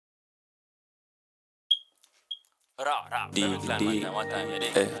You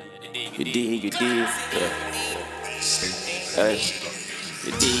dig, yeah. Hey.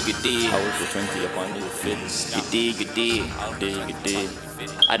 You dig. I was for 20 up on you, fit. You dig.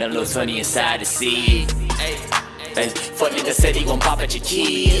 I done look funny inside the sea. Hey, fuck nigga said he gon' pop at your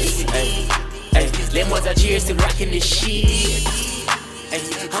kids. Hey, them was our cheers still rockin' this shit. Hey,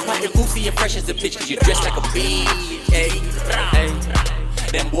 how about the goofy and fresh as a bitch, cause you dressed like a bitch. Hey,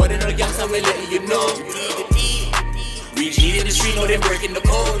 them boy they know young, so we letting you know. We G in the street, know them breaking the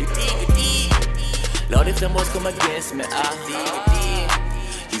code. Lord, if them boys come against me,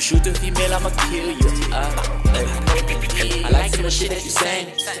 you shoot a female, I'ma kill you. I like some of the shit that you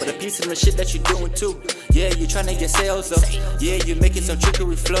saying, but a piece of the shit that you doing too. Yeah, you tryna get sales up. Yeah, you making some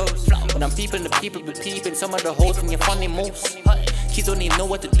trickery flows. But I'm peeping the people be peeping some of the hoes from your funny moves. Kids don't even know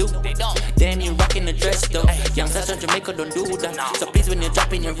what to do. Damn, you rocking the dress though. Young Sash on Jamaica don't do that. So please when you're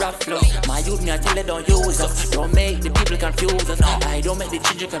dropping your rap flow, my youth me I tell it don't use us. Don't make the people confuse us. I don't make the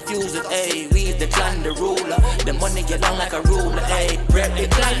children confuse us. Hey, we the clan, the ruler. The money get long like a ruler. Hey, rep the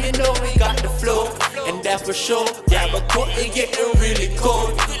clan, you know we got the flow. And that for sure. Yeah, but court it getting really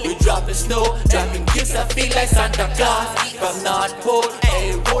cold. We dropping snow, dropping gifts. I feel like Santa Claus from North Pole.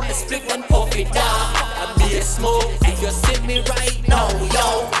 Hey, roll the split and puff it down. I be a smoke. If you see me right now,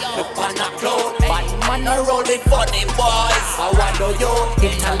 yo, look on a cloud. Bad man a rolling funny boys. I wonder yo,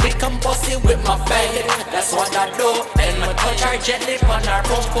 Italy come bossy with my belly. That's what I do. Then I touch her gently on her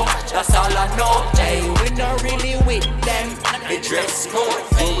pum. That's all I know. Hey, we not really with them. The dress code.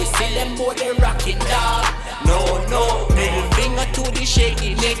 When we see them boy they rocking down. No, middle finger to the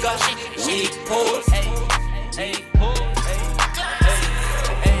shaky nigga. We pose. Hey,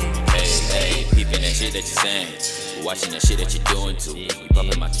 peeping that shit that you saying, watching that shit that you doing too. You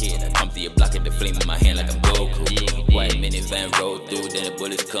popping my kid, I come through your block at the flame in my hand like I'm Goku. White minivan roll through, then the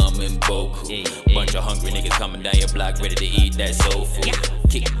bullets come in Boku. Bunch of hungry niggas coming down your block, ready to eat that soul food.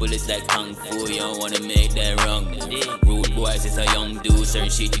 Kick bullets like Kung Fu, you don't wanna make that wrong move. Rude boys, it's a young dude, certain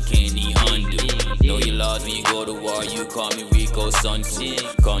shit you can't even undo. Know your laws when you go to war, you call me Rico Sun Tzu.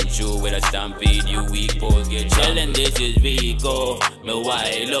 Control with a stampede, you weak boys get chillin', this is Rico. No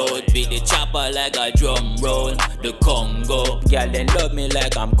white load, beat the chopper like a drum roll. The Congo, girl then love me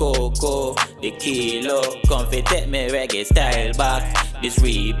like I'm Coco. The kilo, come fit take me reggae style back. This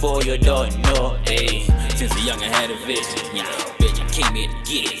repo you don't know, hey. Since a young I had a vision, yeah. Bitch I came here to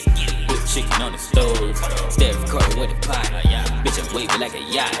get it. Put chicken on the stove, Steph Curry with a pot. Bitch I'm wavy like a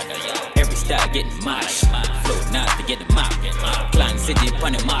yacht. Every style getting mosh. Float nice to get the mop. Clan City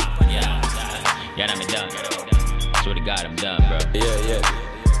upon the mop. Yeah, I'm done. Swear to God I'm done, bro. Yeah.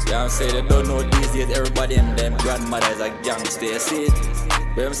 Yeah, I'm saying they don't know these days. Everybody and them grandmothers are gangster. You see it?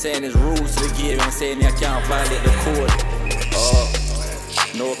 But I'm saying it's rules to the game. I'm saying you can't violate the code.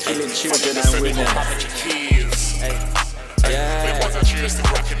 No killing children and women. Yeah. They want a cheers to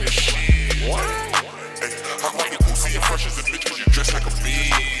rockin' this shit. What? How about you go see your fresh as a bitch cause you dress like a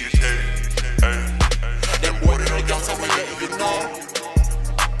bitch? Them boy they know young, so we letting you know.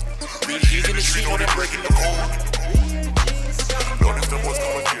 Real G's in the street, know they breaking the code. Lord, if them boys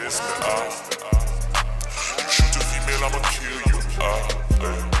come against me, shoot a female, I'ma kill you.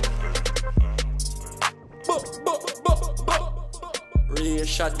 Real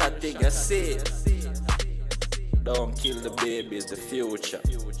shot that thing, I see it. Don't kill the baby, it's the future.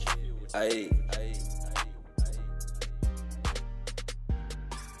 Aye.